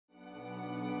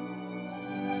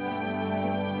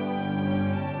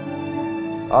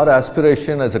Our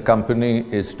aspiration as a company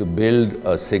is to build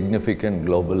a significant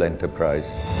global enterprise.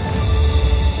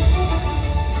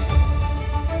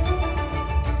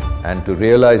 And to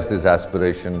realize this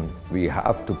aspiration, we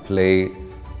have to play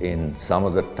in some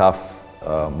of the tough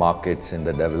markets in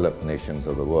the developed nations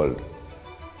of the world.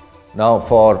 Now,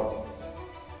 for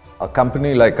a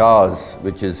company like ours,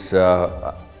 which is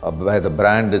where the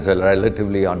brand is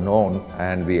relatively unknown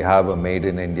and we have a Made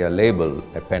in India label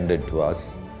appended to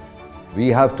us, we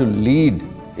have to lead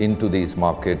into these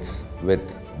markets with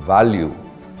value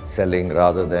selling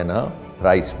rather than a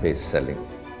price-based selling.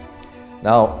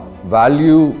 Now,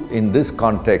 value in this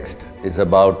context is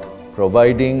about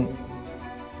providing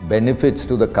benefits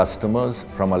to the customers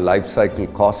from a life cycle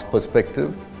cost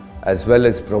perspective, as well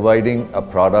as providing a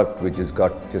product which has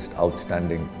got just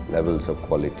outstanding levels of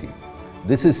quality.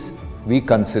 This is, we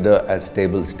consider, as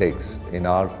table stakes in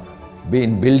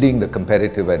building the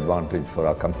competitive advantage for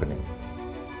our company.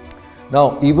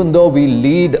 Now, even though we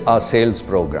lead our sales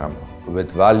program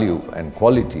with value and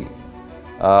quality,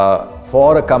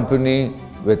 for a company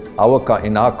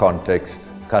in our context,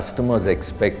 customers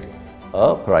expect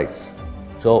a price.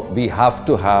 So we have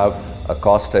to have a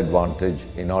cost advantage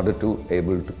in order to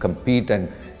able to compete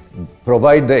and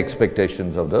provide the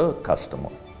expectations of the customer.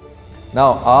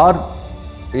 Now,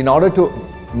 in order to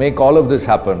make all of this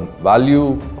happen,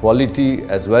 value, quality,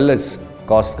 as well as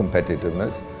cost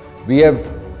competitiveness, we have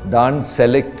done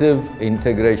selective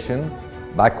integration,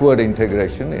 backward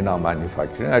integration in our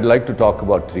manufacturing. I'd like to talk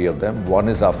about three of them. One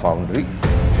is our foundry.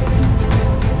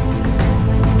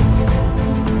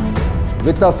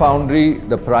 With our foundry,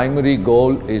 the primary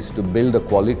goal is to build the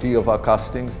quality of our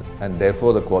castings and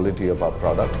therefore the quality of our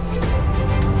products.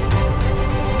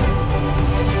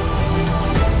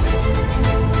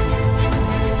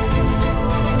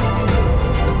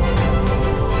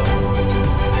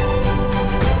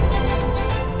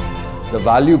 The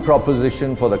value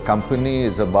proposition for the company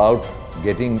is about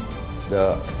getting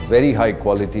the very high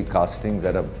quality castings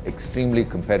at an extremely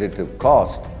competitive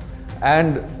cost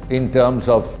and in terms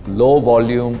of low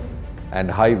volume and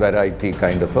high variety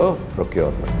kind of a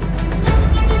procurement.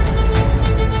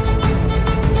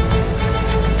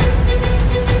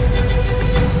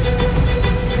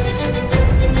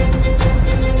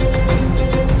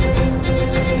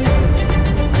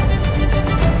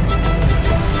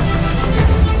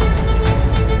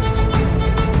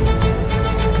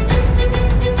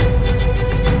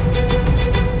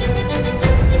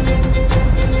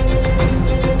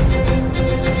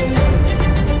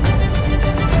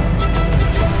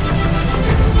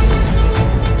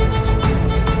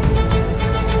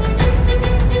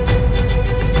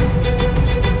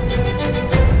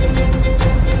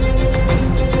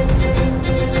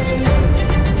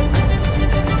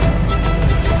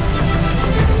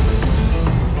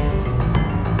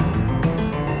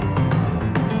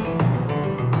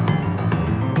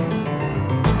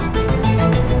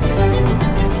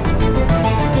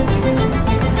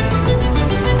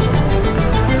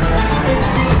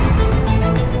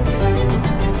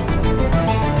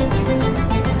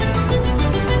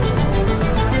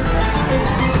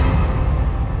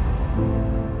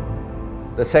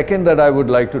 The second that I would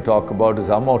like to talk about is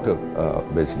our motor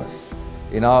business.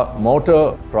 In our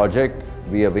motor project,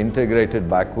 we have integrated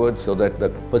backwards so that the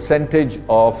percentage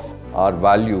of our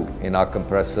value in our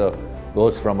compressor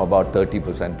goes from about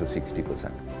 30% to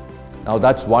 60%. Now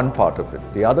that's one part of it.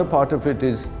 The other part of it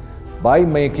is by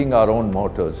making our own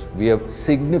motors, we are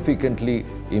significantly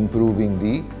improving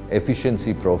the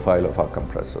efficiency profile of our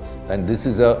compressors. And this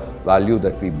is a value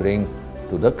that we bring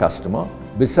to the customer,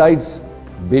 besides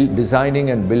designing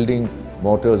and building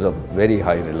motors of very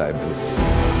high reliability.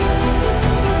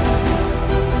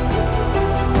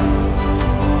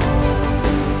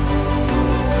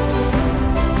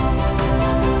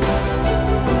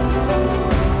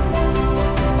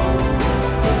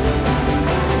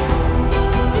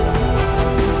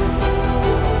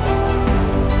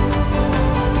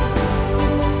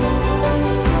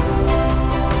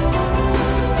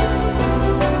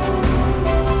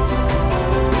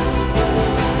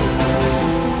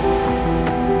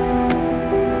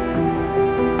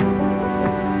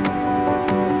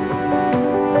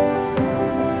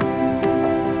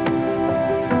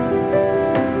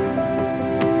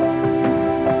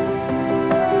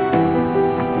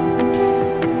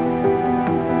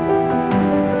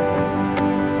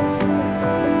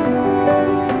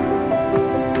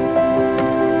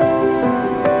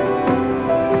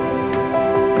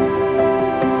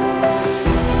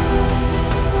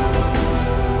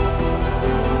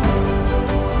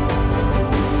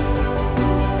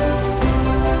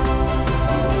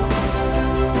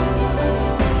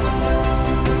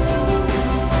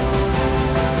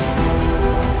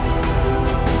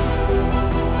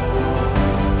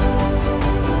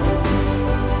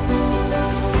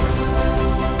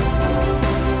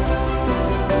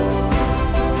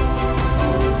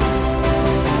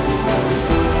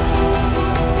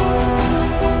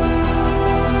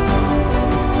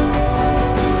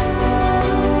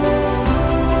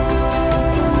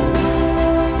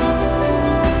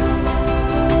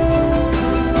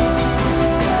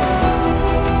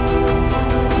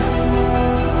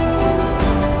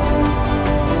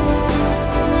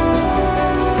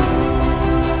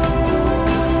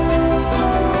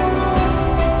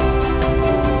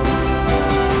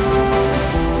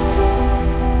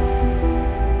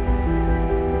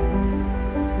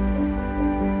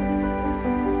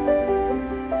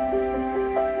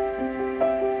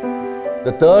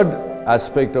 third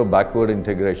aspect of backward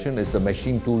integration is the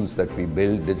machine tools that we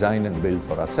build, design and build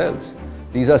for ourselves.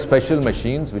 These are special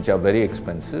machines which are very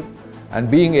expensive, and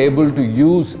being able to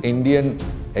use Indian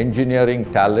engineering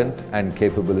talent and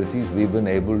capabilities, we've been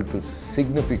able to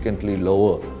significantly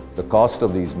lower the cost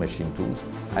of these machine tools,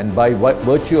 and by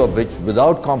virtue of which,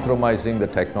 without compromising the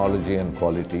technology and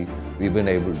quality, we've been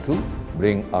able to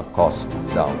bring our cost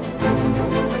down.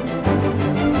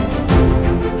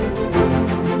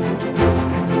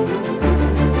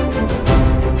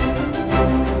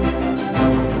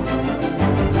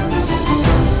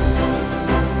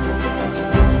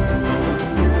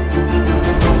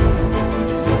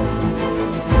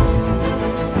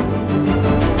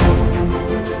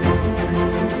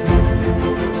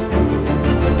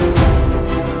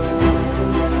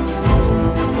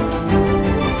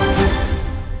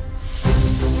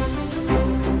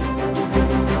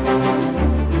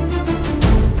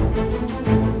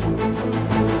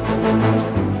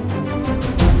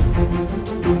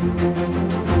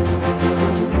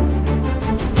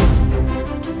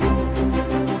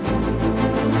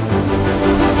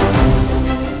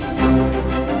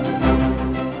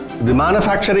 The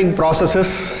manufacturing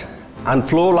processes and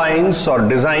flow lines are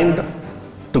designed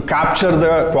to capture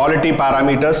the quality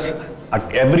parameters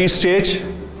at every stage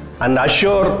and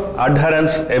assure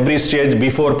adherence every stage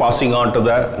before passing on to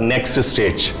the next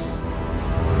stage.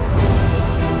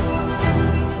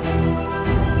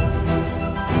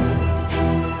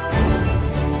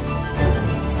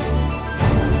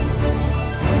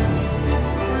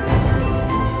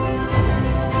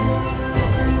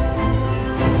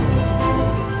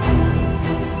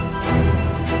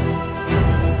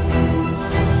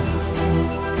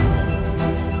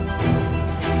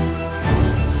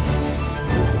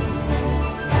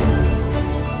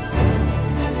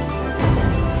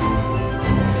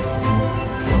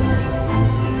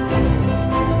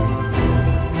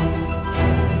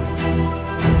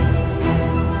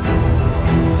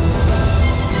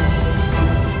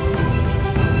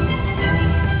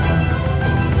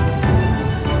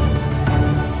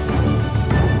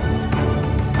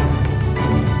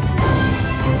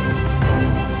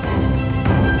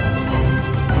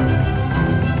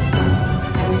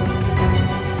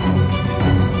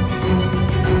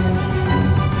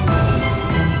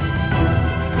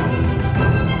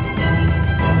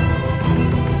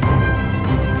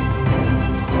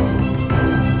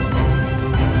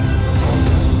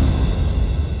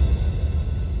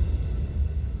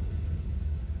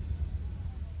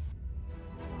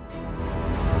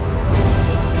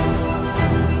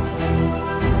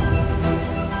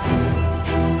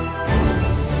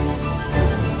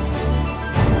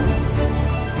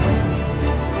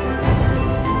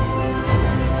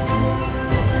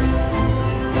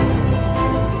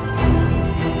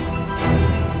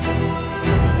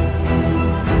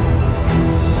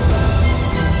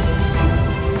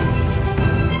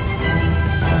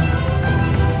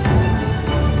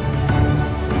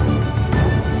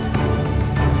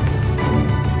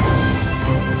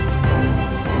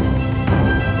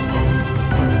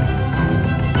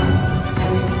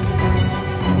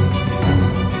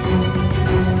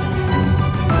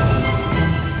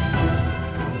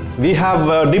 We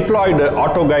have deployed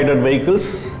auto-guided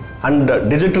vehicles and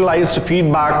digitalized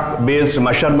feedback-based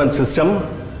measurement system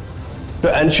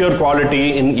to ensure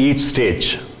quality in each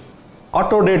stage.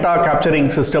 Auto data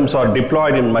capturing systems are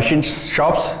deployed in machine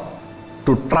shops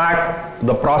to track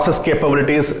the process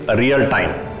capabilities real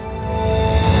time.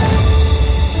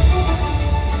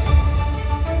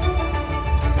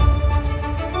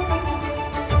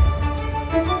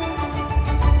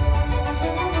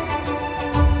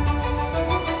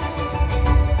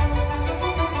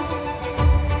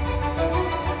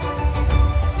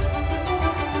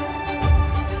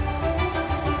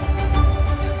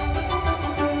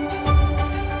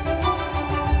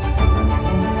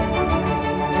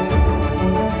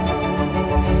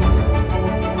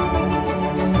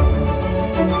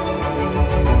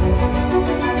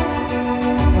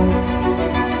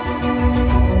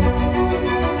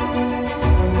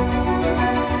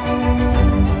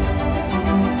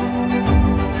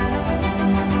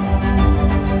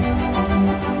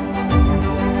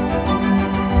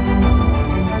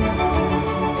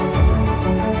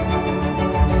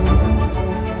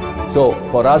 So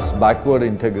for us, backward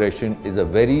integration is a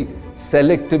very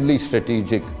selectively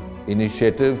strategic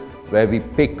initiative where we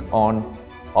pick on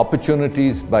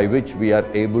opportunities by which we are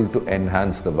able to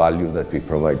enhance the value that we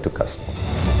provide to customers.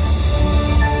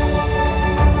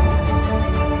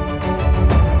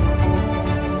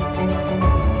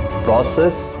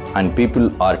 Process and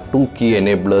people are two key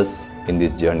enablers in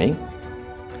this journey.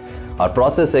 Our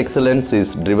process excellence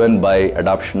is driven by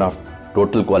adoption of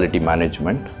total quality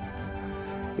management.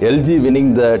 ELGi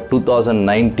winning the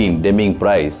 2019 Deming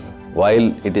Prize, while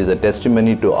it is a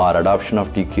testimony to our adoption of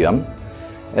TQM,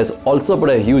 has also put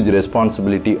a huge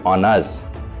responsibility on us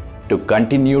to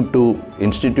continue to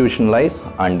institutionalize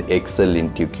and excel in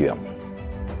TQM.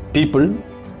 People,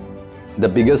 the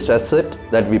biggest asset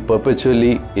that we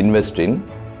perpetually invest in,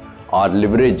 are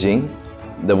leveraging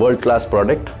the world-class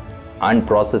product and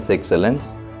process excellence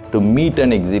to meet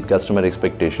and exceed customer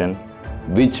expectation,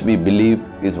 which we believe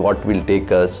is what will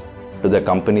take us to the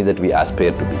company that we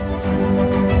aspire to be.